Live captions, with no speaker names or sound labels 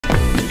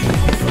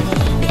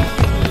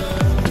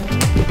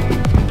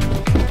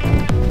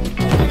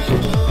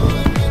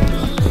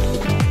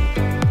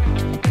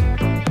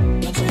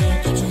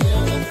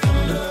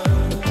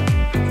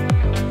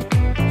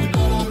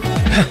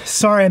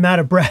Sorry, I'm out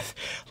of breath.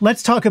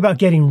 Let's talk about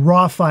getting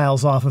RAW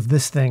files off of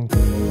this thing.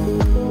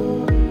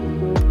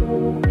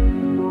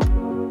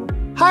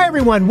 Hi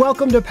everyone,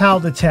 welcome to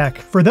Pal to Tech.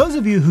 For those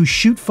of you who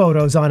shoot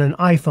photos on an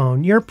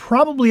iPhone, you're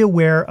probably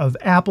aware of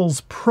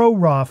Apple's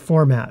ProRAW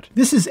format.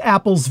 This is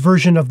Apple's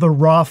version of the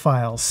RAW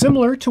file,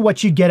 similar to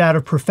what you'd get out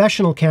of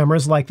professional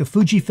cameras like the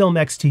Fujifilm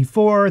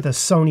X-T4, the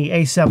Sony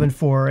a7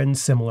 IV, and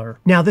similar.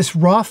 Now, this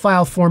RAW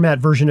file format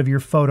version of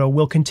your photo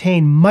will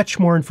contain much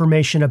more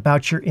information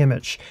about your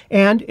image,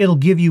 and it'll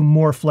give you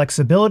more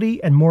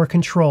flexibility and more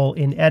control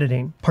in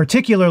editing,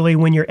 particularly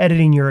when you're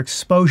editing your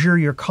exposure,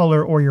 your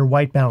color, or your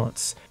white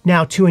balance.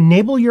 Now, to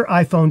enable your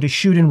iPhone to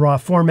shoot in RAW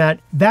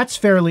format, that's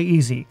fairly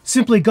easy.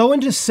 Simply go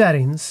into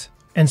Settings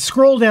and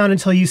scroll down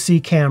until you see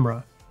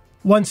Camera.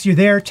 Once you're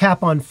there,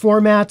 tap on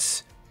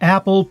Formats,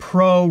 Apple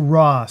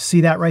ProRAW.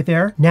 See that right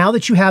there? Now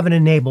that you have it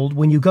enabled,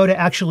 when you go to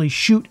actually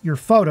shoot your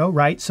photo,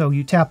 right? So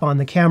you tap on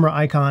the camera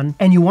icon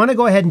and you want to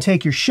go ahead and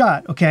take your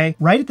shot, okay?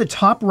 Right at the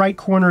top right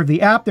corner of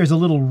the app, there's a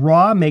little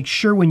RAW. Make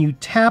sure when you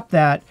tap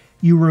that,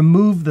 you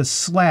remove the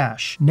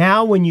slash.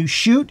 Now when you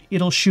shoot,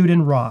 it'll shoot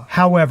in RAW.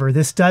 However,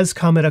 this does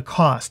come at a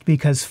cost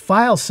because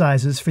file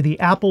sizes for the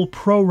Apple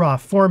ProRAW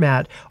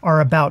format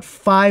are about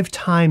 5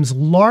 times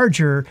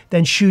larger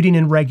than shooting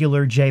in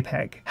regular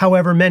JPEG.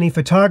 However, many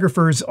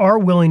photographers are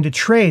willing to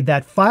trade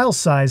that file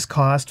size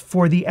cost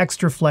for the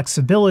extra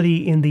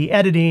flexibility in the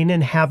editing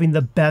and having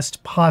the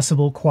best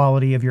possible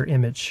quality of your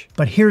image.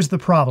 But here's the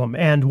problem,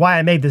 and why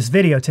I made this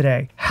video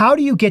today. How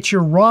do you get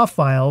your RAW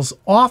files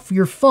off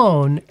your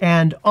phone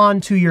and onto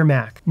your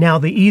Mac? Now,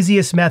 the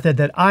easiest method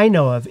that I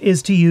know of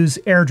is to use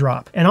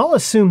AirDrop, and I'll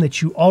assume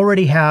that you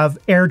already have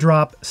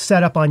AirDrop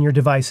set up on your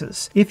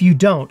devices. If you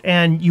don't,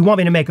 and you want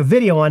me to make a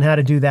video on how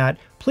to do that,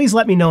 please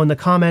let me know in the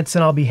comments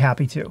and I'll be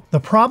happy to. The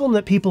problem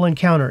that people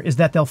encounter is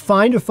that they'll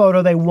find a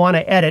photo they want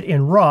to edit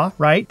in RAW,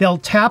 right? They'll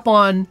tap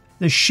on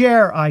the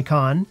share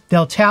icon,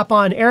 they'll tap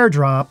on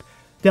AirDrop,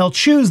 they'll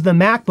choose the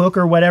MacBook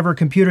or whatever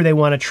computer they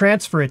want to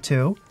transfer it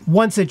to.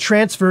 Once it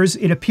transfers,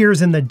 it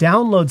appears in the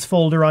Downloads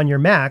folder on your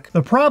Mac.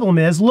 The problem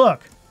is,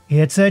 look,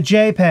 it's a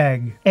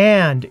JPEG.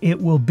 And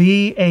it will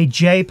be a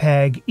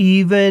JPEG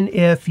even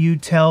if you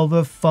tell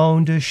the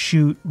phone to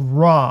shoot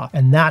RAW.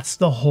 And that's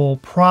the whole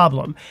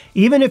problem.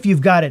 Even if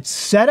you've got it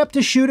set up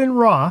to shoot in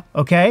RAW,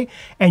 okay,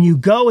 and you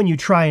go and you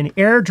try and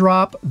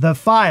AirDrop the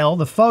file,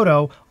 the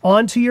photo,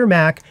 onto your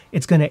Mac,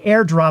 it's going to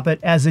AirDrop it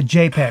as a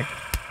JPEG.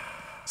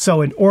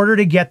 So in order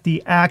to get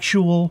the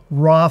actual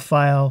RAW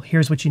file,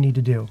 here's what you need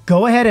to do.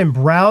 Go ahead and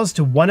browse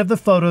to one of the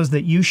photos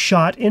that you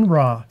shot in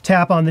RAW.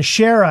 Tap on the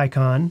share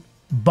icon,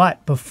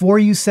 but before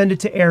you send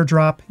it to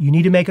AirDrop, you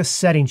need to make a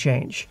setting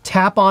change.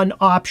 Tap on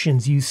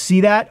Options. You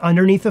see that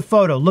underneath the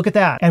photo? Look at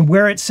that. And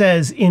where it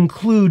says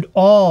Include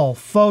All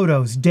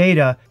Photos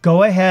Data,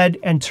 go ahead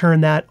and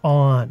turn that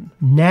on.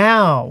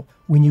 Now,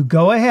 when you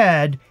go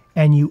ahead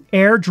and you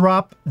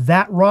AirDrop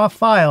that RAW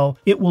file,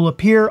 it will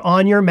appear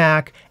on your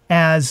Mac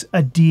as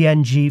a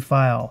DNG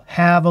file.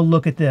 Have a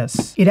look at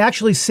this. It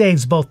actually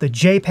saves both the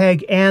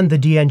JPEG and the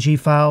DNG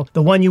file.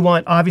 The one you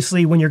want,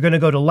 obviously, when you're going to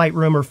go to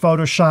Lightroom or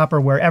Photoshop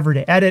or wherever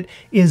to edit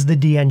is the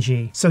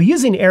DNG. So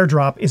using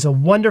AirDrop is a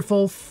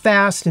wonderful,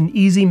 fast, and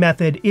easy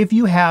method. If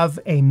you have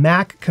a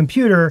Mac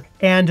computer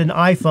and an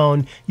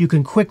iPhone, you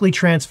can quickly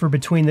transfer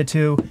between the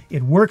two.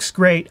 It works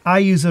great. I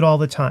use it all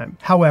the time.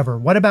 However,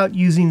 what about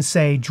using,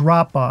 say,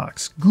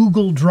 Dropbox,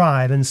 Google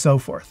Drive, and so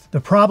forth?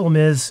 The problem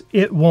is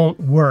it won't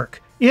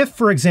work. If,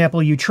 for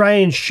example, you try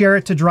and share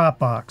it to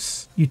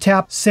Dropbox, you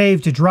tap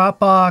Save to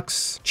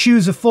Dropbox,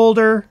 choose a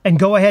folder, and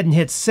go ahead and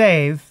hit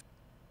Save,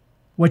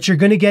 what you're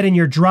going to get in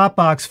your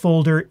Dropbox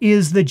folder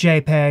is the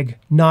JPEG,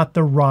 not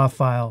the RAW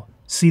file.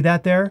 See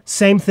that there?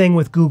 Same thing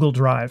with Google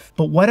Drive.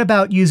 But what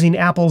about using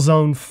Apple's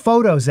own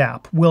Photos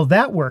app? Will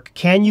that work?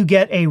 Can you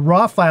get a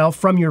RAW file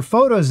from your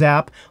Photos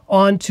app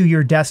onto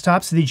your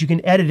desktop so that you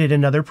can edit it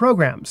in other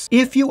programs?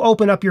 If you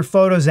open up your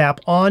Photos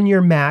app on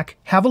your Mac,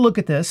 have a look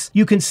at this.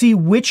 You can see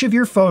which of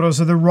your photos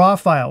are the RAW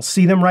files.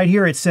 See them right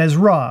here? It says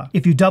RAW.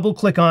 If you double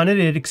click on it,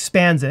 it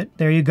expands it.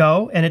 There you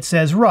go. And it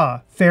says RAW.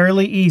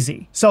 Fairly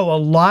easy. So a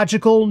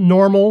logical,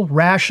 normal,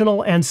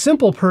 rational, and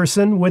simple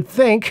person would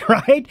think,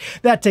 right,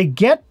 that to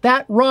get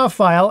that RAW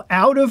file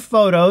out of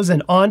Photos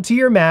and onto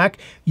your Mac,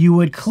 you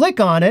would click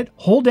on it,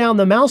 hold down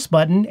the mouse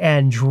button,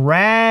 and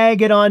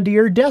drag it onto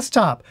your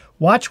desktop.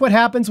 Watch what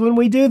happens when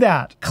we do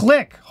that.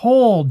 Click,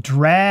 hold,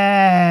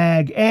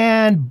 drag,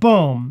 and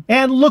boom.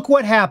 And look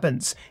what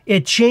happens.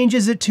 It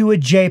changes it to a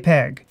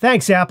JPEG.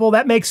 Thanks, Apple.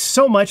 That makes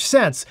so much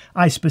sense.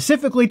 I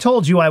specifically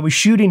told you I was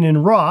shooting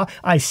in RAW.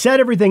 I set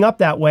everything up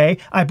that way.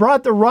 I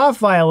brought the RAW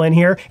file in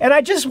here, and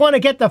I just want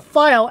to get the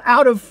file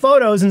out of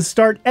Photos and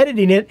start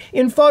editing it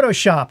in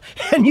Photoshop.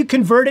 And you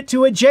convert it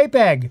to a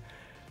JPEG.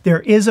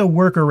 There is a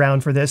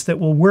workaround for this that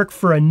will work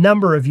for a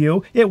number of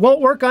you. It won't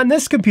work on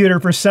this computer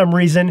for some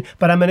reason,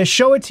 but I'm going to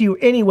show it to you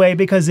anyway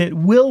because it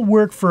will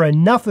work for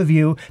enough of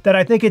you that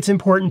I think it's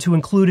important to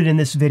include it in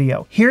this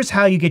video. Here's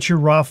how you get your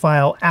RAW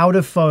file out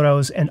of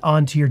Photos and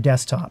onto your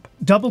desktop.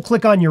 Double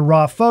click on your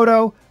RAW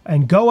photo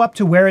and go up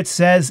to where it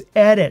says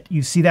Edit.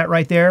 You see that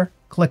right there?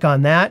 Click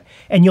on that,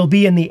 and you'll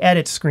be in the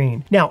edit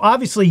screen. Now,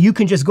 obviously, you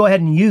can just go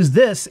ahead and use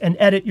this and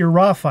edit your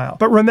RAW file.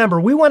 But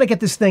remember, we want to get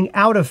this thing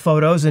out of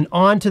Photos and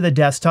onto the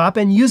desktop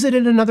and use it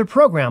in another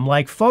program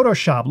like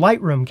Photoshop,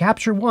 Lightroom,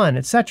 Capture One,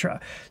 etc.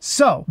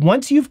 So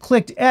once you've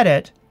clicked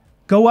edit,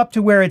 go up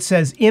to where it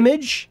says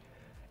image,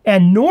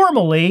 and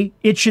normally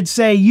it should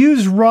say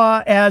use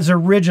RAW as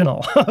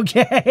original,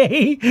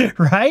 okay?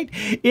 Right?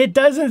 It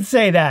doesn't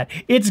say that.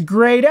 It's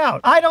grayed out.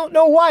 I don't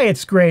know why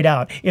it's grayed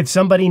out. If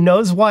somebody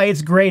knows why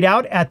it's grayed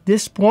out at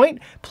this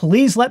point,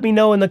 please let me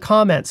know in the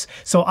comments.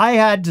 So I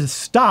had to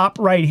stop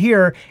right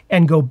here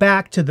and go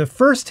back to the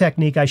first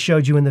technique I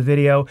showed you in the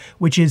video,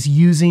 which is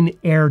using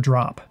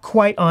AirDrop.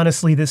 Quite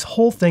honestly, this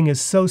whole thing is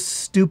so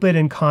stupid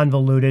and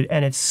convoluted,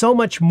 and it's so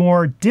much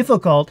more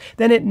difficult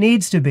than it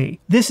needs to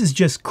be. This is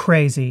just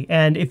crazy.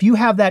 And if you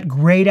have that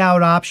grayed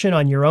out option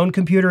on your own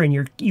computer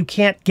and you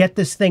can't get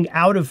this thing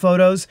out of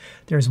Photos,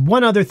 there's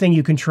one other thing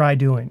you can try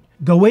doing.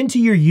 Go into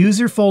your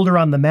user folder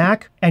on the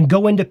Mac and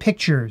go into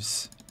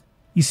Pictures.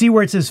 You see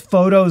where it says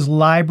Photos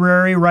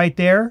Library right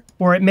there?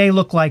 Or it may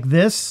look like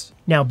this.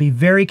 Now be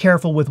very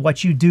careful with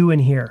what you do in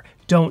here.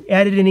 Don't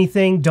edit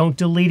anything, don't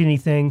delete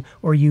anything,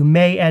 or you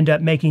may end up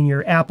making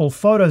your Apple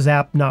Photos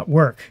app not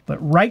work. But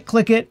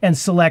right-click it and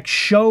select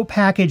Show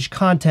Package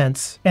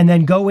Contents, and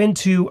then go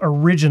into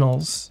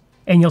Originals.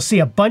 And you'll see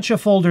a bunch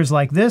of folders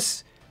like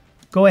this.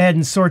 Go ahead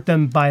and sort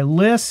them by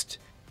list.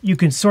 You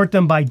can sort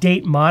them by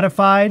date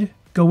modified.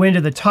 Go into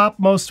the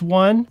topmost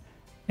one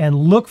and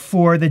look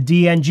for the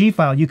DNG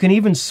file. You can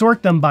even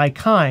sort them by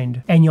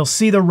kind, and you'll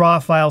see the RAW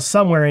file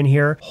somewhere in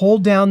here.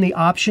 Hold down the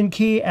Option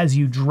key as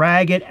you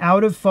drag it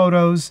out of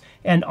Photos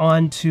and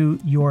onto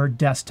your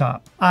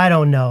desktop. I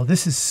don't know,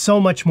 this is so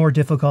much more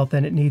difficult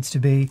than it needs to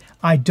be.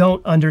 I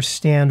don't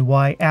understand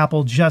why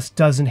Apple just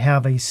doesn't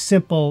have a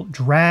simple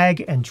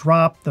drag and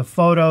drop the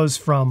photos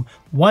from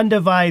one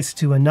device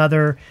to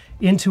another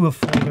into a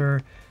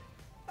folder.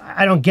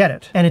 I don't get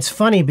it. And it's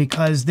funny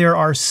because there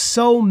are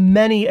so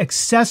many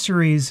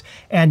accessories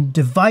and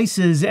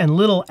devices and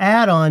little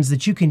add-ons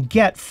that you can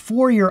get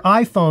for your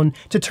iPhone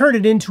to turn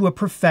it into a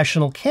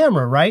professional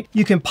camera, right?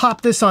 You can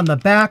pop this on the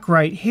back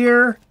right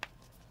here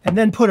and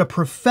then put a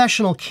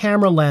professional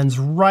camera lens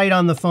right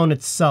on the phone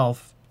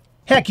itself.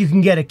 Heck, you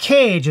can get a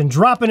cage and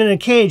drop it in a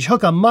cage,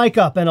 hook a mic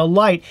up and a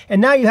light,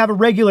 and now you have a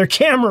regular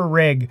camera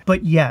rig.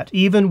 But yet,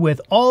 even with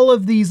all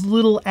of these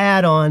little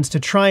add-ons to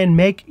try and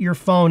make your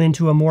phone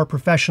into a more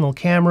professional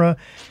camera,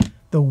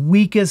 the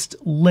weakest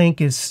link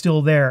is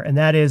still there, and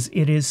that is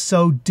it is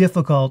so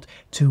difficult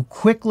to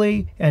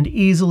quickly and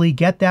easily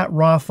get that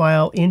RAW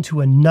file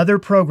into another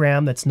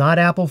program that's not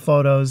Apple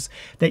Photos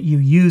that you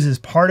use as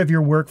part of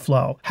your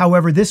workflow.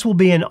 However, this will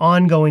be an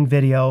ongoing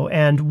video,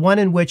 and one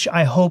in which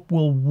I hope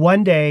will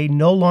one day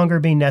no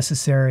longer be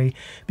necessary,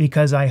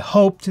 because I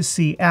hope to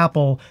see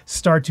Apple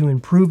start to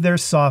improve their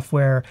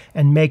software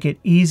and make it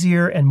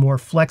easier and more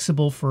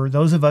flexible for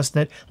those of us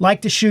that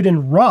like to shoot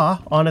in RAW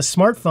on a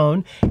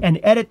smartphone and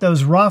edit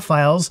those RAW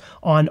files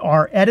on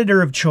our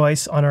editor of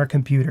choice on our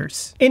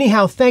computers.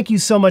 Anyhow, thank you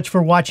so much for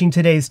watching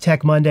today's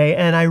Tech Monday,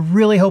 and I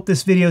really hope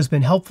this video has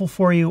been helpful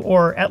for you,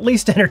 or at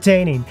least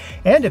entertaining.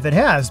 And if it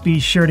has,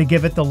 be sure to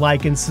give it the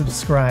like and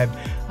subscribe.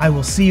 I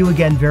will see you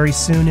again very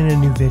soon in a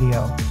new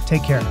video.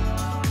 Take care.